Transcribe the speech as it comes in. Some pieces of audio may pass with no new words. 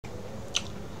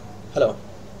Hello,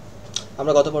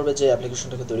 আমরা গত পর্বে যে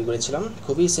অ্যাপ্লিকেশনটাকে তৈরি করেছিলাম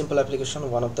খুবই simple application,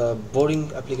 one of the boring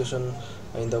application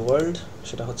in the world.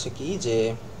 সেটা হচ্ছে কি যে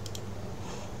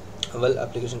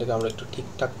অ্যাপ্লিকেশনটাকে আমরা একটু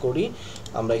ঠিকঠাক করি।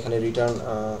 আমরা এখানে রিটার্ন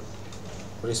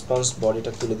রেসপন্স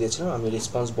বডিটা তুলে দিয়েছিলাম। আমি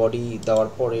রেসপন্স বডি দেওয়ার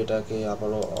পরে এটাকে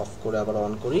আবারও অফ করে আবার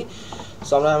অন করি।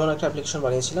 সো আমরা এমন একটা অ্যাপ্লিকেশন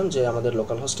বানিয়েছিলাম যে আমাদের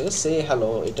লোকাল হোস্টে সে হ্যালো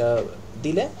এটা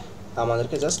দিলে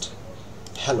আমাদেরকে জাস্ট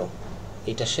হ্যালো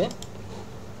এইটা সে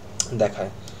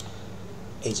দেখায়।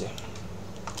 এই যে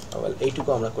এইটুকু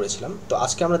আমরা করেছিলাম। তো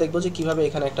আজকে আমরা দেখব যে কীভাবে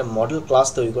এখানে একটা মডেল ক্লাস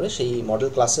তৈরি করে সেই মডেল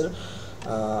ক্লাসের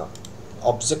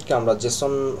অবজেক্টকে আমরা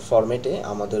জেসন ফরম্যাটে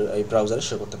আমাদের এই ব্রাউজারে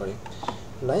শো করতে পারি।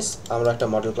 নাইস, আমরা একটা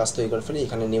মডেল ক্লাস তৈরি করে ফেলি।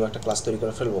 এখানে নিউ একটা ক্লাস তৈরি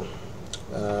করে ফেলবো।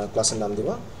 ক্লাসের নাম দিব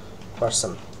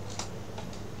পারসন।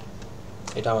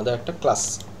 এটা আমাদের একটা ক্লাস,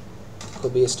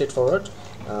 খুবই straight forward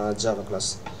Java class.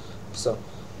 So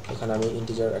এখানে আমি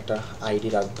ইন্টিজার একটা আইডি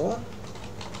রাখবো,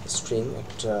 স্ট্রিং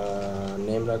একটা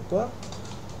নেম রাখবো,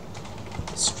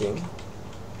 স্ট্রিং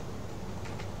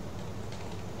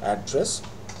অ্যাড্রেস।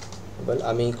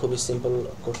 আমি খুবই সিম্পল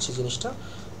করছি জিনিসটা।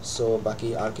 সো বাকি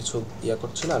আর কিছু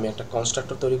করছি না। আমি একটা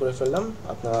কনস্ট্রাক্টর তৈরি করে ফেললাম।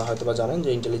 আপনারা হয়তো বা জানেন যে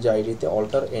ইন্টেলিজে আইডিতে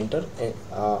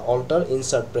অল্টার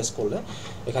ইনসার্ট প্রেস করলে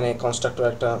এখানে কনস্ট্রাক্টর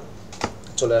একটা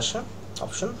চলে আসে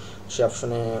অপশন। সেই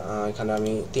অপশনে এখানে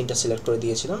আমি 3টা সিলেক্ট করে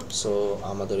দিয়েছিলাম। সো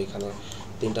আমাদের এখানে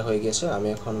 3টা হয়ে গেছে। আমি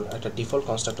এখন একটা ডিফল্ট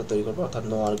কনস্ট্রাক্টর তৈরি করবো, অর্থাৎ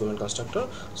no argument constructor.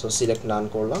 So select নান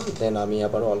করলাম, দেন আমি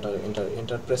আবারও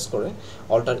অল্টার প্রেস করে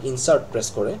ইনসার্ট প্রেস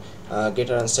করে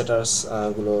গেটার অ্যান্ড সেটার্স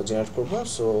গুলো জেনারেট করবো।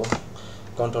 সো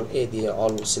কন্ট্রোল এ দিয়ে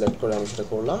অল সিলেক্ট করে আমি সেটা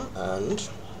করলাম, and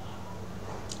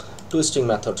two string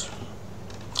method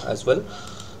as well.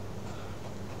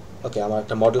 ওকে, আমার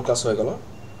একটা মডেল ক্লাস হয়ে গেল।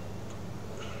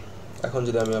 এখন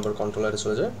যদি আমি আবার কন্ট্রোলারে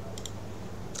চলে যাই,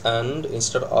 and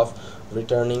instead of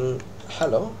returning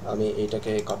hello আমি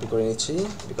এইটাকে কপি করে নিচ্ছি,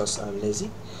 because I am lazy.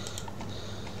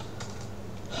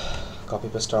 Copy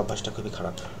পেস্টের অভ্যাসটা খুবই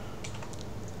খারাপ।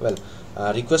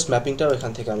 রিকোয়েস্ট ম্যাপিংটাও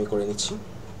এখান থেকে আমি করে নিচ্ছি।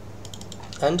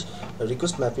 অ্যান্ড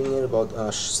রিকোয়েস্ট ম্যাপিংয়ের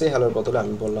সে হ্যালোর বদলে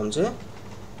আমি বললাম যে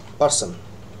পারসন।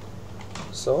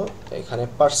 সো এখানে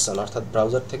পারসন অর্থাৎ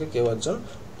ব্রাউজার থেকে কেউ একজন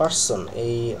পারসন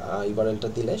এই ইউআরএলটা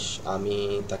দিলে আমি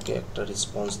তাকে একটা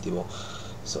রেসপন্স দিব।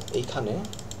 সো এইখানে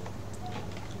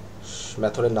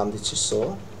মেথডের নাম দিচ্ছি সো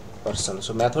পারসন।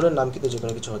 সো মেথডের নাম কিন্তু যে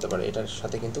কোনো কিছু হতে পারে, এটার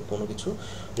সাথে কিন্তু কোনো কিছু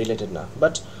রিলেটেড না,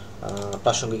 বাট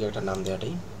প্রাসঙ্গিক একটা নাম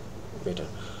দেওয়াটাই বেটার।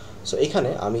 সো এখানে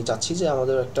আমি চাচ্ছি যে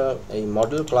আমাদের একটা এই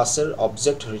মডেল ক্লাসের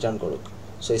অবজেক্ট রিটার্ন করুক।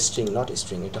 সো স্ট্রিং নট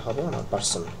স্ট্রিং, এটা হবে আমার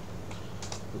পারসন।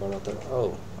 বলো তো, ও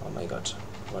মাই god,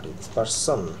 what is this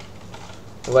person?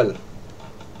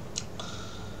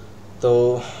 তো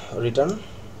রিটার্ন,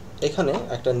 এখানে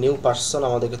একটা নিউ পারসন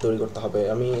আমাদেরকে তৈরি করতে হবে।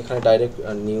 আমি এখানে ডাইরেক্ট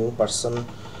নিউ পারসন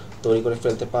তৈরি করে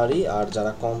ফেলতে পারি, আর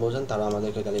যারা কম বোঝেন তারা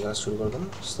আমাদেরকে গালিগালাজ শুরু করবেন।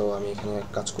 সো আমি এখানে এক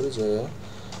কাজ করি যে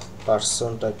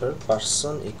পারসন টাইপের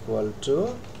person equal to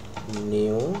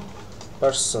new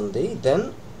person দিই। দেন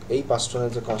এই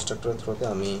পারসনের যে কনস্ট্রাক্টরের থ্রুতে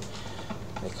আমি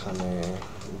এখানে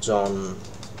জন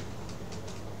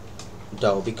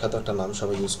ডাও, বিখ্যাত একটা নাম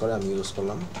সবাই ইউজ করে, আমি ইউজ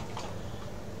করলাম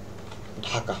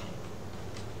ঢাকা।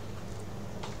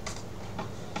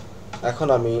 এখন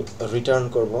আমি রিটার্ন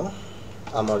করব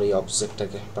আমার এই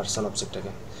অবজেক্টটাকে, পারসন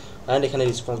অবজেক্টটাকে, অ্যান্ড এখানে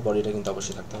রেসপন্স বডিটা কিন্তু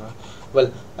অবশ্যই থাকতে হবে।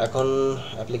 এখন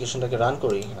অ্যাপ্লিকেশনটাকে রান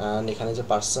করি, অ্যান্ড এখানে যে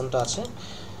পারসনটা আছে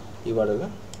URL,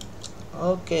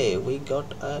 okay we got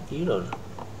a error.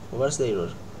 What's the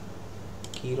error?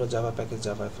 কি error? Java package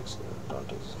Java FX don't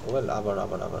use.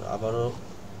 আবারও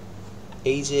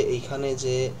এই যে এইখানে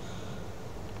যে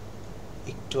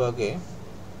একটু আগে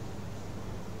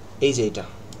এই যে এইটা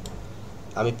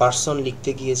আমি পারসন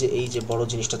লিখতে গিয়ে যে এই যে বড়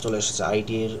জিনিসটা চলে এসেছে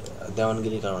আইডি এর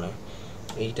দেওয়ানগিরির কারণে,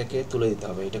 এইটাকে তুলে দিতে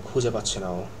হবে। এটা খুঁজে পাচ্ছে না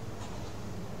ও।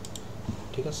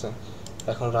 ঠিক আছে,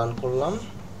 এখন রান করলাম।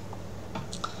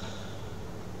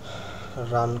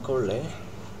 রান করলে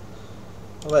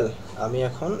আমি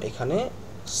এখন এখানে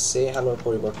সে হ্যালোর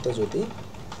পরিবর্তে যদি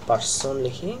পারসন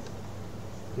লিখি,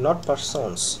 not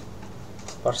persons,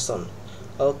 person.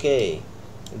 Okay,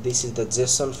 this is the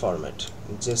Jason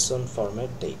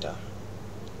format data.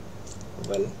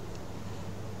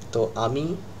 তো আমি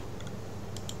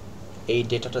এই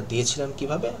ডেটাটা দিয়েছিলাম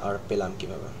কিভাবে আর পেলাম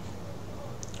কিভাবে?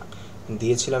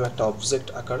 দিয়েছিলাম একটা অবজেক্ট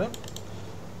আকারে,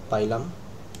 পাইলাম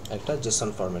একটা জেসন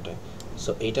ফরম্যাটে।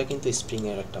 সো এইটা কিন্তু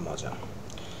স্প্রিংয়ের একটা মজা।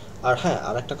 আর হ্যাঁ,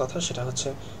 আর একটা কথা, সেটা হচ্ছে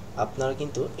আপনারা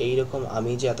কিন্তু এইরকম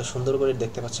আমি যে এত সুন্দর করে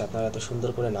দেখতে পাচ্ছি, আপনারা এত সুন্দর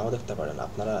করে নাও দেখতে পারেন।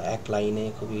 আপনারা এক লাইনে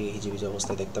খুবই হিজিবিজি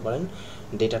অবস্থায় দেখতে পারেন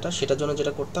ডেটাটা। সেটার জন্য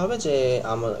যেটা করতে হবে যে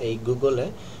আমার এই গুগলে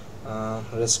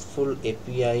রেস্টফুল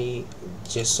এপিআই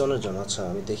জেসনের জন্য, আচ্ছা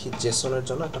আমি দেখি জেসনের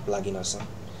জন্য একটা প্লাগইন আছে,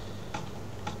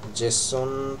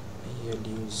 JSON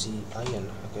PLUGIN,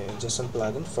 okay, JSON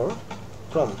plugin for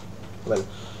Chrome. Well,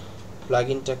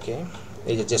 প্লাগইনটাকে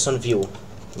এই যে JSON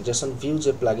view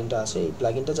যে প্লাগইনটা আছে, এই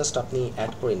প্লাগইনটা জাস্ট আপনি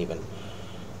অ্যাড করে নেবেন।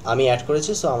 আমি অ্যাড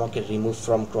করেছি, সো আমাকে রিমুভ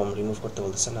ফ্রম ক্রোম রিমুভ করতে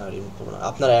বলতেছে না, রিমুভ করবো না,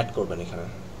 আপনারা অ্যাড করবেন এখানে।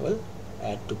 Well,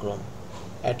 add to Chrome,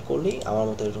 add করলেই আমার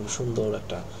মতো এরকম সুন্দর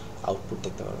একটা আউটপুট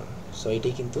দেখতে পারবেন। সো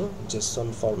এইটাই কিন্তু JSON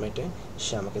ফরম্যাটে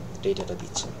সে আমাকে ডেটাটা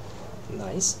দিচ্ছে।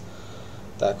 নাইস।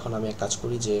 তো এখন আমি এক কাজ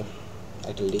করি যে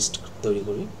একটা লিস্ট তৈরি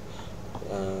করি।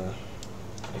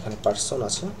 এখানে পার্সন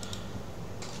আছে,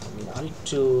 আমি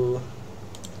আরেকটু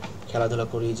খেলাধুলা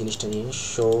করি জিনিসটা নিয়ে।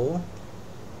 Show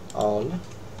all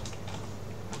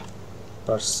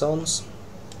persons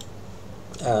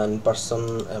and person,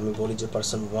 আমি বলি যে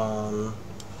পার্সন 1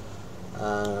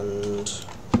 অ্যান্ড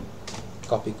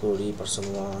কপি করি person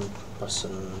 1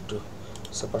 person 2,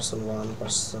 so person 1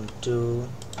 person 2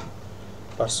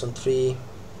 person 3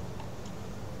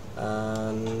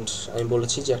 and আমি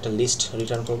বলেছি যে একটা লিস্ট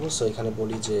রিটার্ন করবো। সো এখানে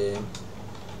বলি যে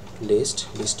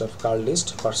list of car list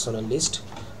personal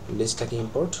লিস্টটাকে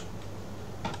import,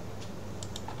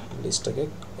 লিস্টটাকে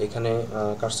এখানে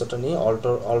কার্সরটা নিয়ে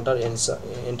অল্টার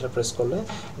এন্টার প্রেস করলে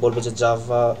বলবে যে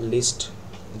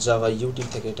জাভা ইউটিউব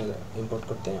থেকে এটা ইম্পোর্ট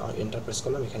করতে, এন্টার প্রেস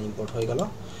করলাম, এখানে ইম্পোর্ট হয়ে গেল।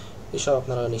 এসব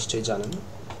আপনারা নিশ্চয়ই জানেন।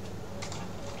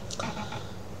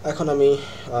 এখন আমি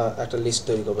একটা লিস্ট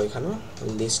তৈরি করবো। এখানে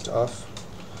লিস্ট অফ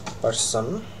পার্সন,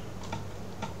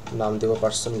 নাম দেব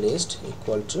person list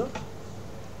equal to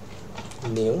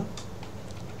new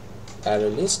array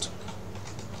list.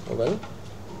 Well,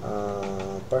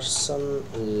 person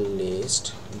list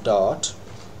dot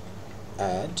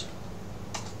add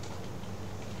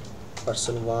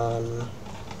person 1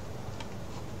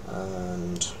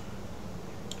 and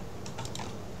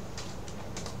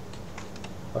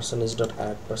person list dot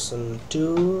add person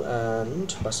 2 and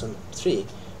person 3.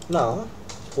 Now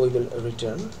we will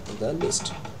return the list.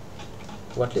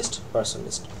 What list? Person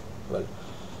list. Well,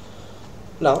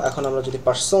 now এখন আমরা যদি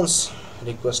persons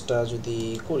রিকোয়েস্টটা যদি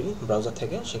করি browser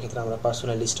থেকে, সেক্ষেত্রে আমরা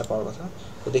personal লিস্টটা পাওয়ার কথা।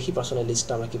 তো দেখি পার্সোনাল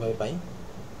লিস্টটা আমরা কীভাবে পাই।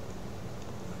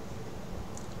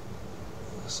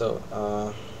 So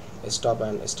stop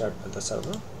and start the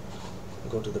server,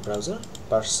 go to the browser,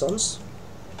 persons,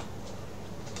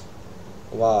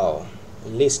 wow,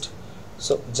 list.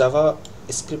 So Java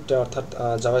স্ক্রিপ্টে, অর্থাৎ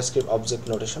Java script object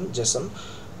notation Jason,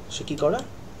 সে কী করে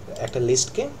একটা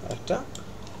লিস্টকে একটা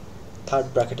থার্ড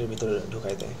ব্র্যাকেটের ভিতরে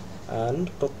ঢুকাই দেয় অ্যান্ড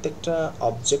প্রত্যেকটা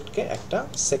অবজেক্টকে একটা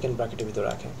সেকেন্ড ব্র্যাকেটের ভিতরে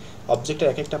রাখে। অবজেক্টের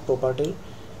এক একটা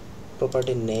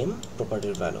প্রপার্টির নেম,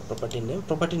 প্রপার্টির ভ্যালু,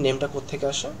 প্রপার্টির নেমটা কোত্থেকে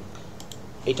আসে?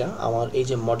 এটা আমার এই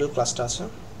যে মডেল ক্লাসটা আছে,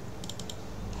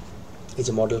 এই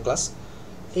যে মডেল ক্লাস,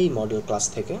 এই মডেল ক্লাস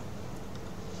থেকে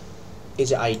এই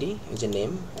যে আইডি, এই যে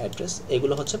নেম, অ্যাড্রেস,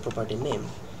 এগুলো হচ্ছে প্রপার্টির নেম।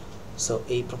 সো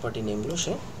এই প্রপার্টির নেমগুলো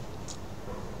সে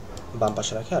বাম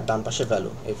পাশে রাখে, আর ডান পাশে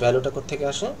ভ্যালু। এই ভ্যালুটা কোত্থেকে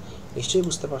আসে নিশ্চয়ই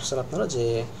বুঝতে পারছেন আপনারা যে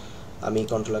আমি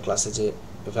কন্ট্রোলার ক্লাসে যে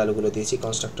ভ্যালুগুলো দিয়েছি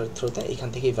কনস্ট্রাক্টর থ্রুতে, এখান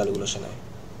থেকেই ভ্যালুগুলো সে নেয়,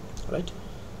 রাইট?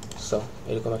 সো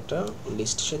এরকম একটা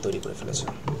লিস্ট সে তৈরি করে ফেলেছে।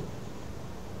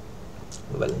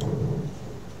 ওয়েল,